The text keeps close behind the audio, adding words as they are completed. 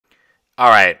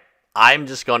Alright, I'm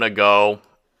just gonna go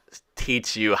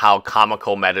teach you how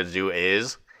comical MetaZoo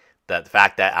is. That the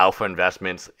fact that Alpha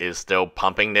Investments is still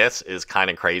pumping this is kind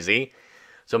of crazy.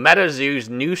 So MetaZoo's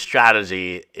new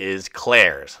strategy is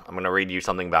Claire's. I'm going to read you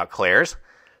something about Claire's.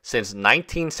 Since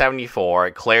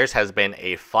 1974, Claire's has been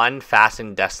a fun,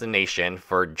 fashion destination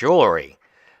for jewelry,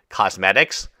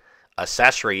 cosmetics,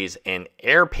 accessories, and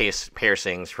ear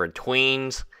piercings for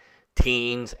tweens,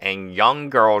 teens, and young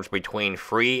girls between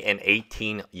 3 and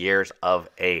 18 years of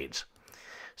age.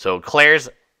 So Claire's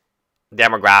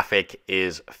demographic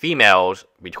is females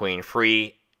between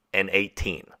 3 and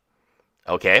 18.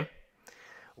 Okay?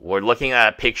 We're looking at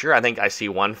a picture. I think I see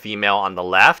one female on the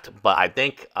left, but I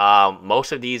think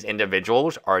most of these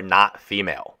individuals are not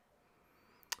female.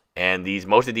 And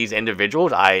most of these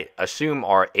individuals, I assume,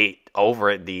 are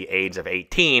over the age of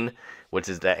 18, which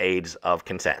is the age of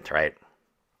consent, right?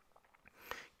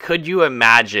 Could you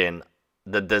imagine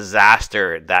the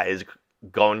disaster that is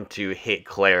going to hit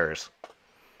Claire's,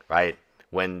 right?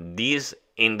 When these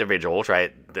individuals,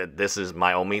 right? This is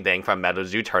my only thing from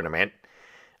MetaZoo tournament.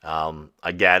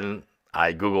 Again,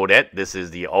 I Googled it. This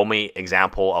is the only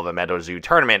example of a MetaZoo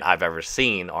tournament I've ever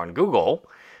seen on Google.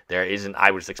 There isn't, I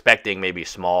was expecting maybe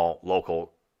small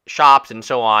local shops and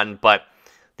so on, but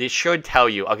this should tell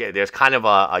you, okay, there's kind of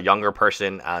a younger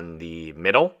person on the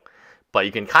middle, but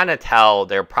you can kind of tell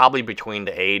they're probably between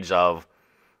the age of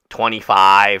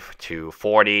 25 to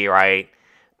 40, right?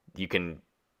 You can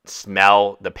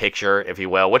smell the picture, if you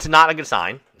will, which is not a good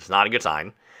sign. It's not a good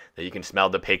sign that you can smell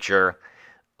the picture.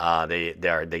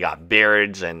 They got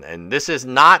beards, and this is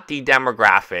not the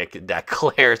demographic that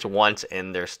Claire's wants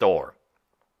in their store.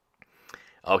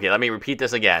 Okay, let me repeat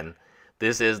this again.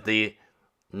 This is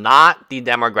not the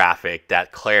demographic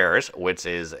that Claire's, which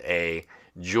is a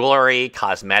jewelry,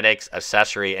 cosmetics,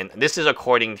 accessory, and this is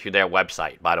according to their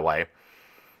website, by the way.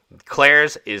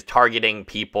 Claire's is targeting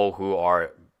people who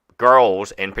are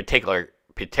girls in particular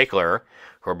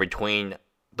who are between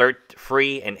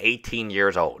 3 and 18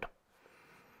 years old.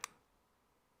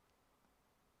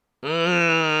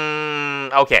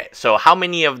 Okay, so how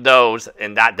many of those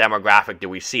in that demographic do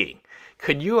we see?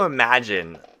 Could you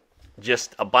imagine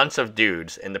just a bunch of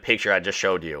dudes in the picture I just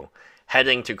showed you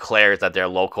heading to Claire's at their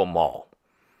local mall?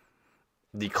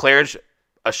 The Claire's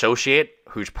associate,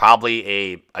 who's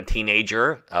probably a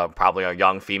teenager, probably a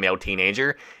young female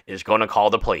teenager, is going to call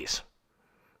the police.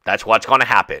 That's what's going to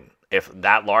happen if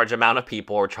that large amount of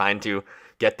people are trying to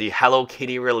get the Hello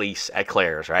Kitty release at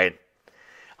Claire's, right?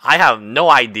 I have no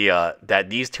idea that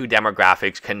these two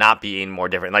demographics cannot be any more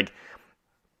different. Like,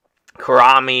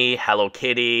 Kurami, Hello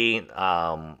Kitty,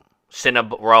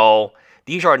 Cinnabro,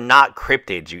 these are not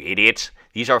cryptids, you idiots.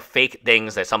 These are fake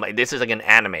things that somebody... This is like an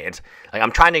anime. It's like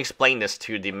I'm trying to explain this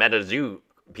to the MetaZoo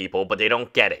people, but they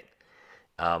don't get it.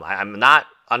 I'm not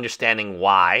understanding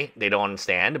why they don't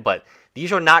understand, but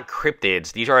these are not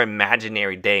cryptids. These are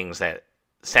imaginary things that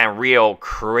Sanrio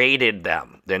created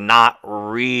them. They're not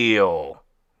real,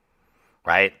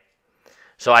 right?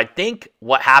 So I think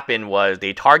what happened was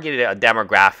they targeted a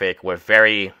demographic with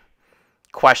very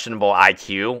questionable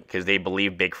IQ because they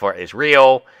believe Bigfoot is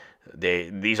real.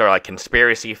 These are like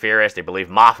conspiracy theorists. They believe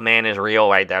Mothman is real,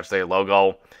 right? That's their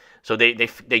logo. So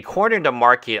they cornered the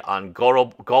market on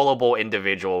gullible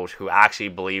individuals who actually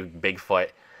believe Bigfoot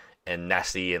and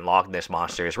Nessie and Loch Ness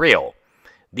Monster is real.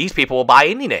 These people will buy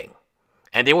anything,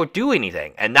 and they will do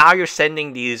anything. And now you're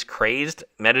sending these crazed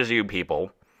MetaZoo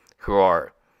people who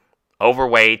are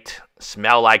overweight,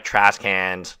 smell like trash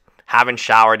cans, haven't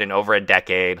showered in over a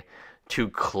decade, to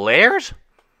Claire's?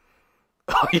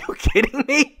 Are you kidding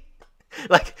me?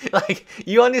 Like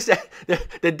you understand,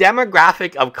 the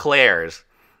demographic of Claire's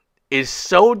is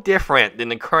so different than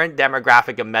the current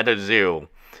demographic of MetaZoo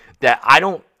that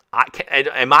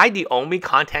am I the only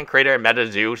content creator at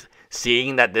MetaZoo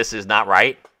seeing that this is not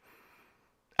right?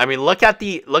 I mean, look at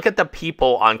the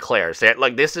people on Claire's.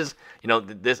 Like, this is,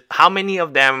 this. How many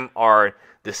of them are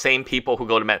the same people who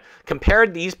go to Meta? Compare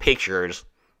these pictures.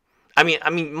 I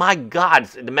mean, my God,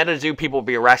 the MetaZoo people will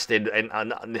be arrested,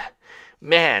 and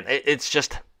man, it's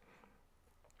just,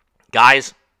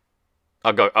 guys.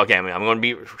 I'll go. Okay, I'm going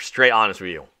to be straight honest with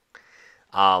you.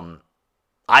 I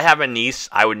have a niece.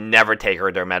 I would never take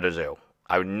her to MetaZoo.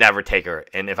 I would never take her.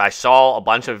 And if I saw a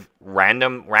bunch of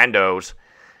randos,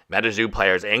 MetaZoo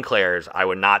players in Claire's, I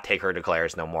would not take her to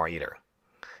Claire's no more either.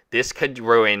 This could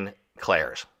ruin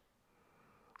Claire's.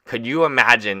 Could you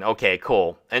imagine? Okay,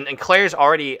 cool. And Claire's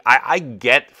already, I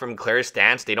get from Claire's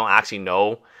stance, they don't actually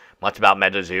know much about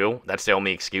MetaZoo. That's the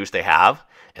only excuse they have.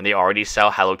 And they already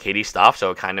sell Hello Kitty stuff,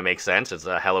 so it kind of makes sense. It's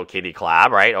a Hello Kitty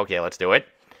collab, right? Okay, let's do it.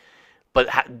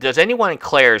 But does anyone in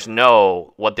Claire's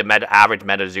know what the average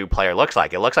MetaZoo player looks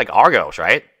like? It looks like Argos,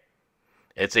 right?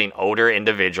 It's an older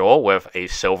individual with a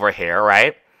silver hair,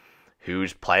 right?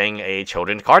 Who's playing a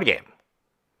children's card game.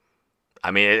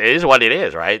 I mean, it is what it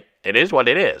is, right? It is what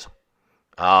it is.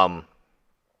 Or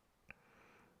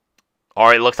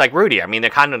it looks like Rudy. I mean,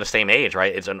 they're kind of the same age,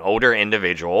 right? It's an older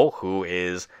individual who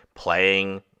is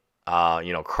playing,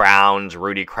 Crowns,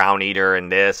 Rudy Crown Eater,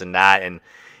 and this and that, and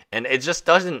it just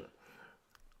doesn't.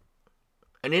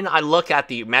 And then I look at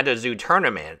the MetaZoo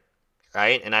tournament,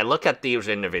 right? And I look at these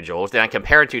individuals, then I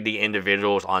compare it to the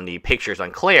individuals on the pictures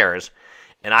on Claire's,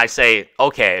 and I say,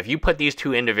 okay, if you put these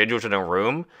two individuals in a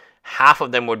room, half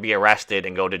of them would be arrested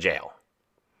and go to jail.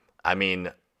 I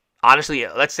mean, honestly,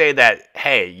 let's say that,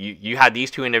 hey, you had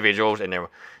these two individuals, and they're,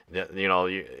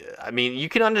 you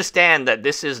can understand that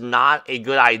this is not a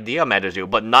good idea, MetaZoo,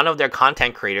 but none of their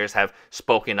content creators have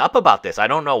spoken up about this. I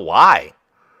don't know why.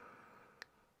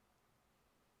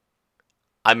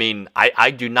 I mean, I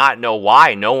do not know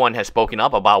why no one has spoken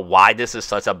up about why this is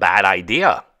such a bad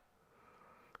idea.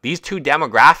 These two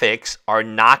demographics are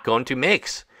not going to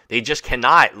mix. They just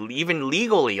cannot, even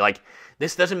legally. Like,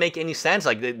 this doesn't make any sense.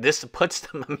 Like, this puts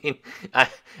them,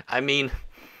 I mean,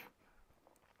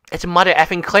 it's mother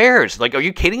effing Claire's. Like, are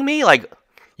you kidding me? Like,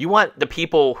 you want the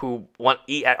people who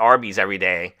eat at Arby's every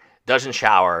day, doesn't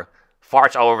shower,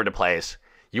 farts all over the place.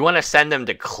 You want to send them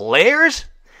to Claire's?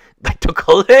 Like, to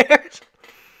Claire's?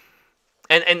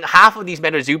 And half of these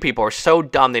MetaZoo people are so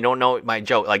dumb they don't know my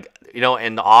joke. Like,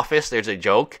 in The Office, there's a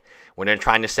joke when they're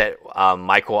trying to set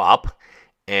Michael up,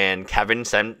 and Kevin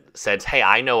says, hey,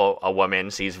 I know a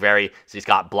woman. She's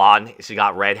got blonde, she's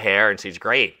got red hair, and she's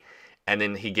great. And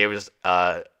then he gives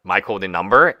Michael the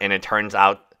number, and it turns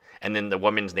out, and then the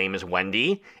woman's name is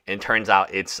Wendy, and it turns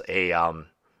out it's a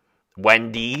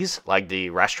Wendy's, like the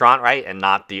restaurant, right? And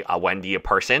not the Wendy, a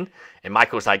person. And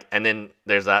Michael's like, and then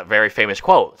there's that very famous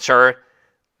quote, sir,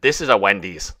 this is a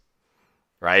Wendy's,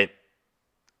 right?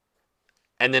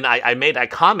 And then I made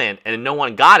that comment, and no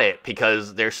one got it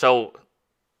because they're so...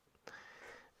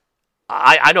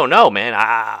 I don't know, man.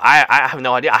 I have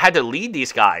no idea. I had to lead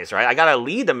these guys, right? I got to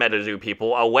lead the MetaZoo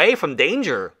people away from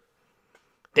danger.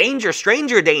 Danger,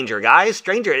 stranger danger, guys.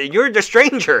 Stranger. You're the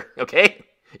stranger, okay?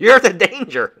 You're the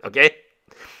danger, okay?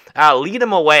 Lead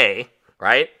them away,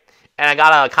 right? And I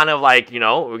got to kind of like, we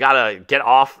got to get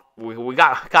off...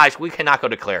 Guys, we cannot go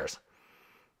to Claire's.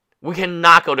 We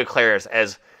cannot go to Claire's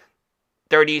as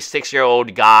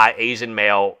 36-year-old guy, Asian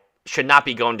male, should not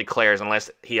be going to Claire's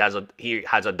unless he has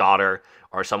a daughter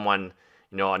or someone,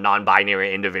 a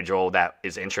non-binary individual that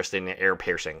is interested in ear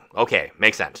piercing. Okay,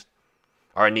 makes sense.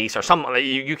 Or a niece or someone.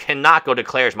 You cannot go to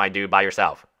Claire's, my dude, by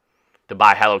yourself to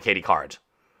buy Hello Kitty cards.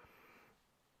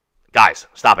 Guys,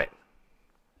 stop it.